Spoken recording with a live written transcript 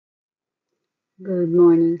Good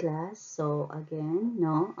morning, class. So again,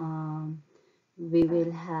 we will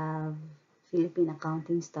have Philippine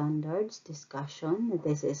Accounting Standards discussion.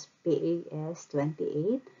 This is PAS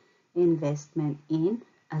 28, Investment in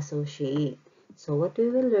Associate. So what we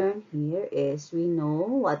will learn here is we know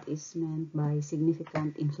what is meant by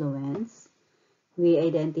significant influence. We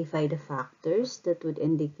identify the factors that would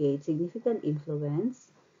indicate significant influence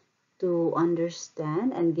to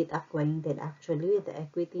understand and get acquainted actually with the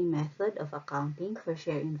equity method of accounting for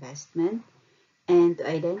share investment, and to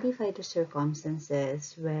identify the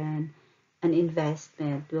circumstances when an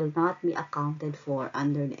investment will not be accounted for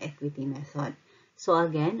under the equity method. So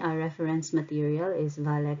again, our reference material is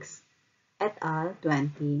Valex et al.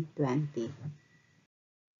 2020.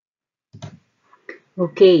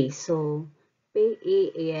 Okay, so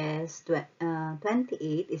PAS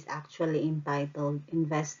 28 is actually entitled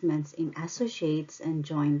Investments in Associates and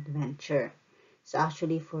Joint Venture. So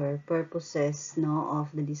actually for purposes of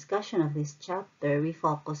the discussion of this chapter, we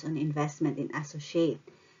focus on investment in associate.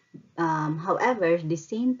 However, the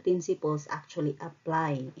same principles actually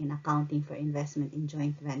apply in accounting for investment in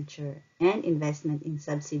joint venture and investment in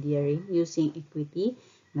subsidiary using equity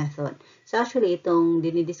method. So actually, itong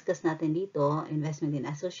dinidiscuss natin dito, investment in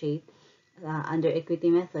associate, under equity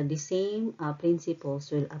method, the same principles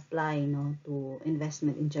will apply to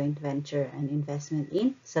investment in joint venture and investment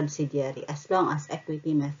in subsidiary as long as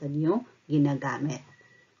equity method yung ginagamit.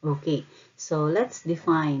 Okay, so let's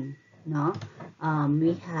define.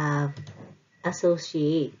 We have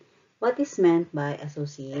associate. What is meant by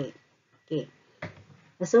associate? Okay,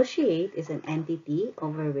 associate is an entity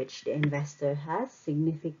over which the investor has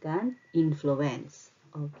significant influence.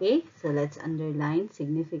 Okay, so let's underline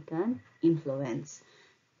significant influence.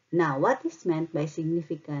 Now, what is meant by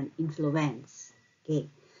significant influence?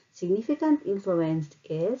 Okay, significant influence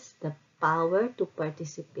is the power to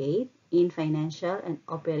participate in financial and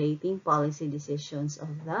operating policy decisions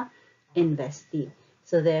of the investee.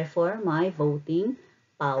 So therefore, may voting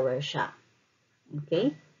power siya.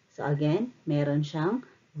 Okay? So again, meron siyang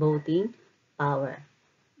voting power.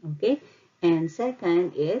 Okay? And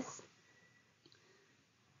second is,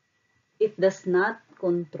 it does not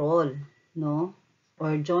control,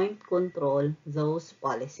 or joint control those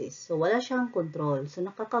policies. So wala siyang control. So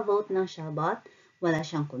nakaka-vote lang siya but wala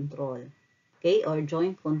siyang control. Okay? Or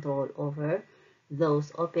joint control over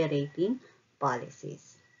those operating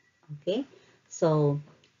policies. Okay? So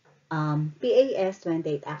PAS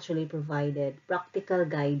 28 actually provided practical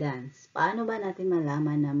guidance. Paano ba natin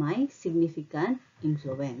malaman na may significant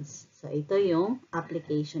influence? So, ito yung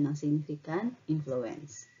application ng significant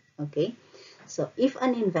influence. Okay? So, if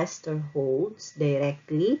an investor holds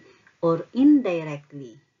directly or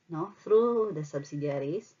indirectly, through the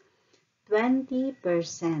subsidiaries, 20%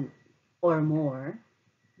 or more,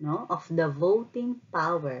 of the voting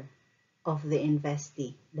power of the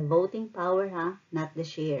investee. The voting power, not the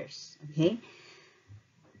shares. Okay?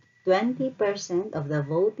 20% of the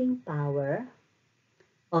voting power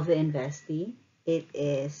of the investee, it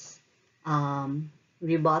is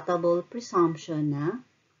rebuttable presumption na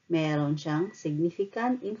meron siyang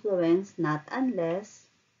significant influence not unless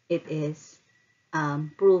it is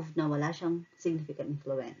proved na wala siyang significant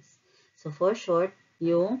influence. So for short,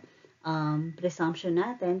 yung presumption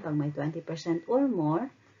natin, pag may 20% or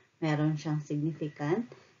more, meron siyang significant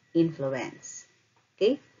influence.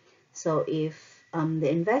 Okay? So, if the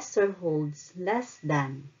investor holds less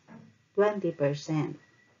than 20%,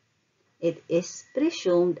 it is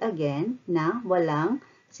presumed again na walang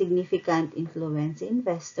significant influence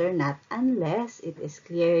investor not unless it is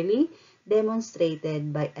clearly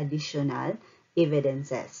demonstrated by additional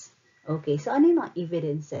evidences. Okay, so ano yung mga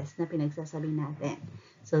evidences na pinagsasabi natin?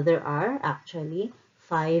 So, there are actually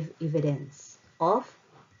 5 evidence of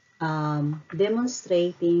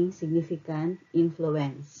demonstrating significant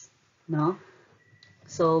influence, no?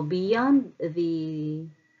 So, beyond the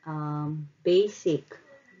basic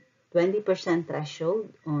 20%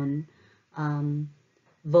 threshold on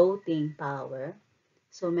voting power,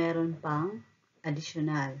 so meron pang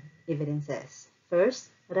additional evidences.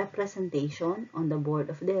 First, representation on the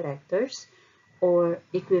board of directors or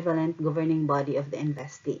equivalent governing body of the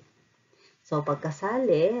investee. So,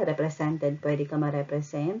 pagkasali, represented, pwede ka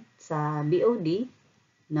ma-represent sa BOD,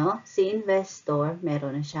 si investor,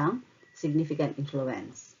 meron na siyang significant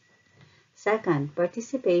influence. Second,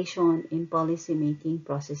 participation in policy-making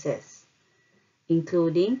processes,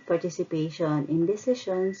 including participation in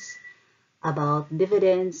decisions about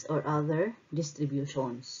dividends or other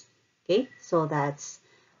distributions. Okay, so that's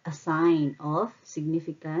a sign of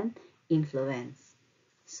significant influence.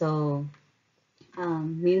 So,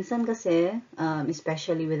 minsan kasi,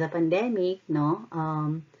 especially with the pandemic, no,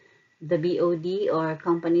 the BOD or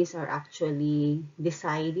companies are actually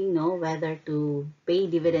deciding, no, whether to pay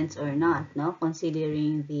dividends or not, no,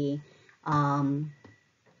 considering the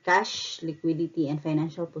cash liquidity and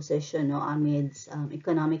financial position, no, amidst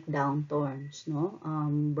economic downturns, no,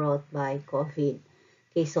 brought by COVID.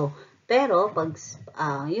 Okay, so pero pag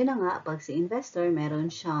yun na nga, pag si investor meron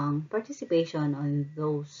siyang participation on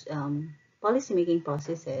those policy making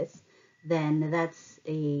processes, then that's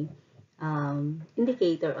a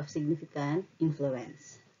indicator of significant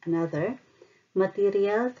influence. Another,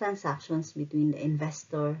 material transactions between the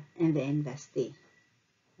investor and the investee.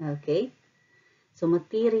 Okay? So,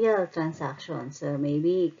 material transactions,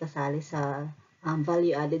 maybe kasali sa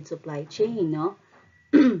value-added supply chain, no?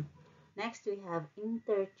 Next, we have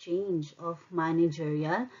interchange of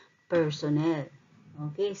managerial personnel.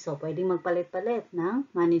 Okay, so pwedeng magpalit-palit ng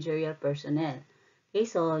managerial personnel. Okay,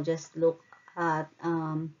 so just look at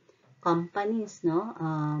companies, no?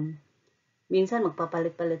 Minsan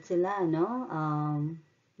magpapalit-palit sila, no?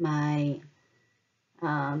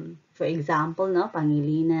 For example, no,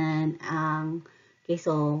 pangilinan, okay,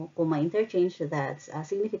 so kung ma-interchange, that's a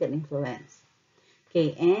significant influence.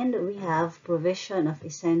 Okay, and we have provision of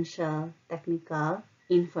essential technical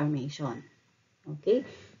information. Okay,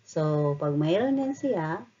 so pag mayroon yan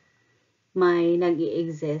siya, may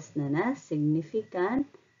nag-i-exist na significant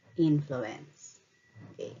influence.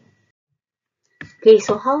 Okay. Okay,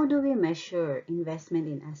 so how do we measure investment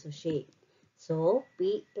in associate? So,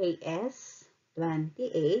 PAS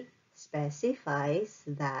 28 specifies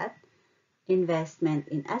that investment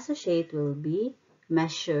in associate will be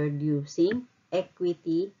measured using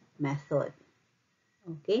equity method.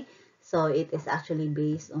 Okay, so it is actually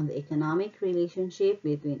based on the economic relationship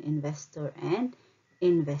between investor and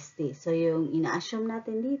investee. So yung ina-assume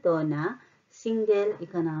natin dito na single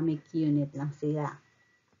economic unit lang sila.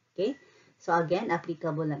 Okay, so again,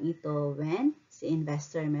 applicable lang ito when si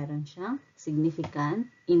investor meron siyang significant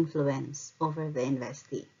influence over the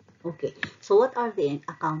investee. Okay, so what are the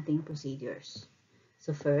accounting procedures?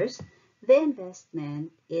 So first, the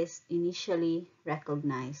investment is initially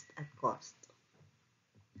recognized at cost.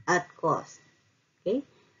 Okay?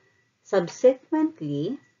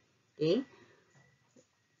 Subsequently, okay,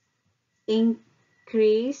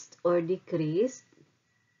 increased or decreased,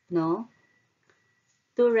 no,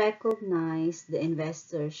 to recognize the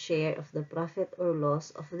investor's share of the profit or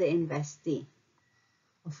loss of the investee.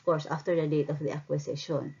 Of course, after the date of the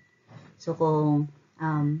acquisition. So, kung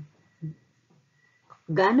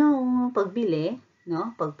ganong pagbili,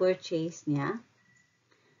 no, pag-purchase niya,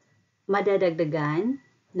 madadagdagan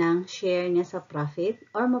ng share niya sa profit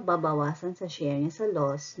or mababawasan sa share niya sa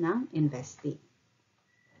loss ng investee.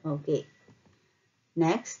 Okay.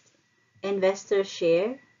 Next, investor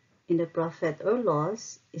share in the profit or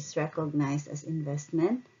loss is recognized as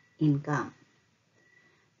investment income.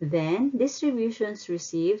 Then, distributions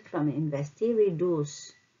received from an investee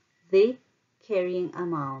reduce the carrying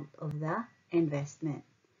amount of the investment.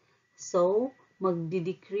 So,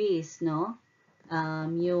 magdi-decrease, no?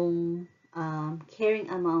 Yung carrying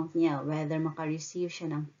amount niya, whether maka-receive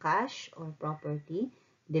siya ng cash or property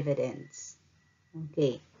dividends.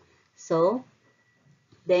 Okay. So,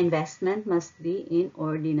 the investment must be in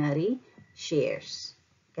ordinary shares.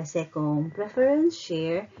 Kasi kung preference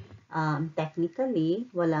share, technically,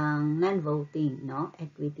 walang non-voting, no?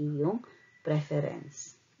 Equity yung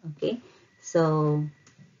preference. Okay? So,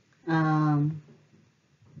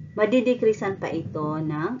 madidecreasean pa ito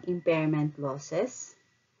ng impairment losses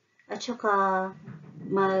at saka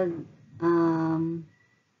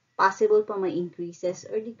possible pa may increases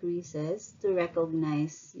or decreases to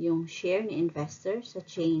recognize yung share ni investor sa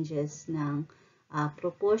changes ng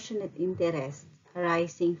proportionate interest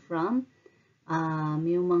arising from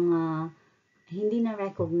yung mga hindi na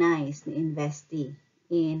recognize ni investee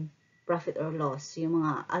in profit or loss, yung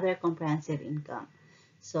mga other comprehensive income.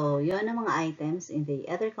 So, yun ang mga items in the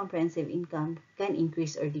other comprehensive income can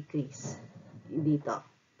increase or decrease dito.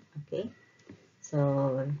 Okay?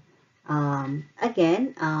 So,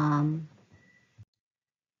 again,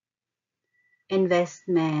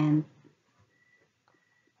 investment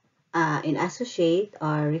in associate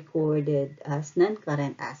are recorded as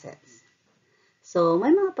non-current assets. So,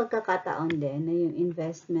 may mga pagkakataon din na yung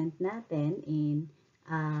investment natin in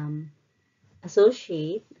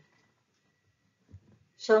associate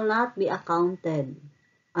shall not be accounted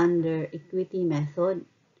under equity method.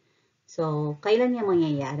 So, kailan yung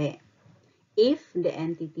mangyayari? If the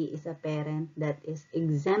entity is a parent that is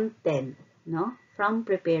exempted, no, from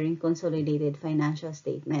preparing consolidated financial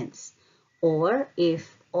statements, or if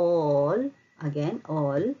all again,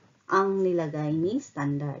 all, ang nilagay ni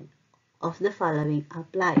standard. Of the following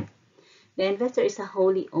apply. The investor is a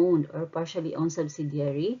wholly owned or partially owned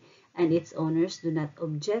subsidiary, and its owners do not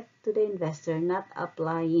object to the investor not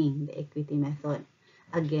applying the equity method.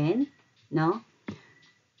 Again, no,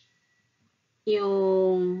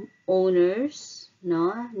 yung owners,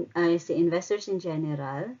 no, ay si investors in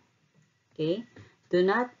general, okay, do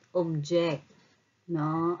not object,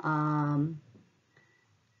 no,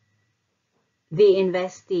 the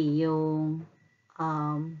investee, yung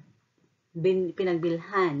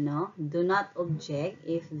pinagbilhan, no, do not object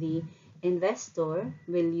if the investor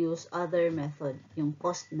will use other method, yung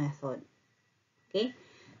cost method. Okay?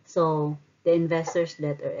 So, the investors'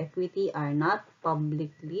 debt or equity are not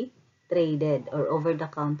publicly traded or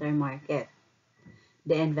over-the-counter market.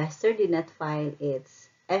 The investor did not file its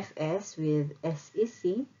FS with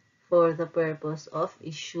SEC for the purpose of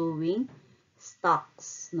issuing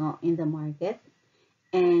stocks, no, in the market,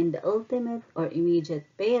 and the ultimate or immediate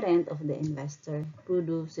parent of the investor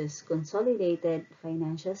produces consolidated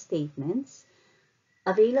financial statements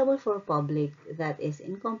available for public that is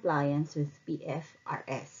in compliance with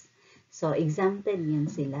PFRS. So, exempted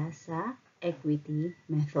yun sila sa equity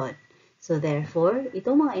method. So, therefore,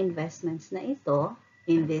 itong mga investments na ito,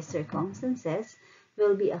 in these circumstances,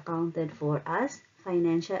 will be accounted for as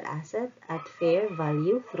financial asset at fair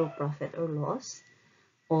value through profit or loss,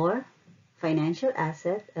 or financial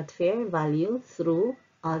asset at fair value through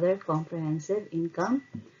other comprehensive income,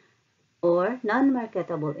 or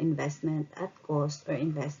non-marketable investment at cost or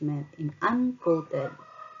investment in unquoted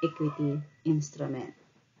equity instrument.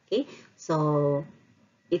 Okay? So,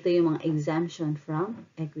 ito yung mga exemption from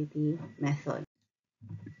equity method.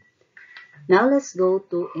 Now, let's go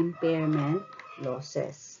to impairment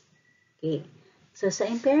losses. Okay. So, sa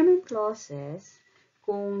impairment losses,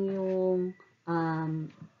 kung yung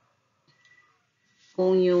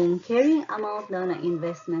carrying amount daw ng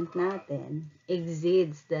investment natin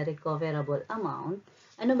exceeds the recoverable amount,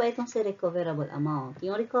 ano ba itong si recoverable amount?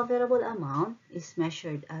 Yung recoverable amount is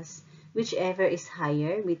measured as whichever is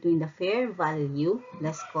higher between the fair value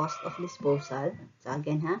less cost of disposal. So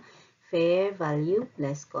again fair value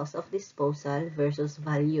less cost of disposal versus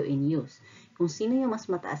value in use. Kung sino yung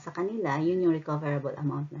mas mataas sa kanila, yun yung recoverable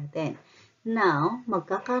amount natin. Now,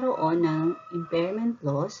 magkakaroon ng impairment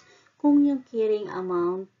loss kung yung carrying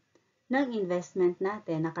amount ng investment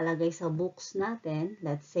natin nakalagay sa books natin,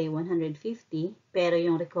 let's say 150, pero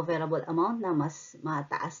yung recoverable amount na mas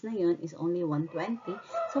mataas na yun is only 120,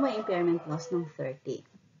 so may impairment loss ng 30.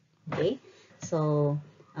 Okay? So,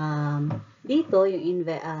 dito yung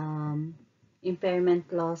impairment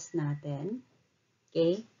loss natin,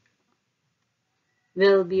 okay,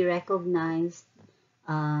 will be recognized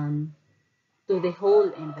to the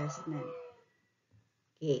whole investment.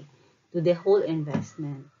 Okay, to the whole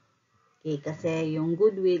investment. Okay, kasi yung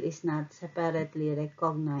goodwill is not separately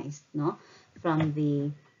recognized, no, from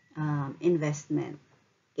the investment.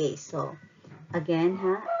 Okay, so, again,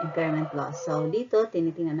 impairment loss. So, dito,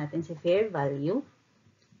 tinitingnan natin si fair value,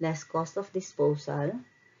 less cost of disposal,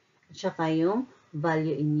 at saka yung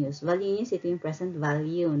value in use. Value in use, ito yung present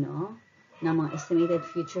value, no, ng mga estimated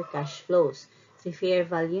future cash flows. Si fair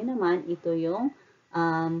value naman, ito yung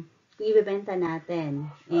ibebenta natin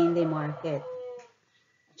in the market.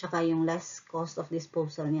 Tsaka yung less cost of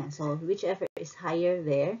disposal niya. So, whichever is higher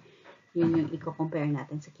there, yun yung i-compare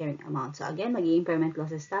natin sa carrying amount. So, again, mag-i-impairment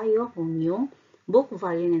losses tayo kung yung book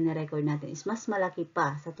value na na-record natin is mas malaki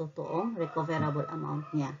pa sa totoong recoverable amount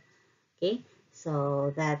niya. Okay? So,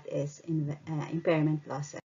 that is impairment losses.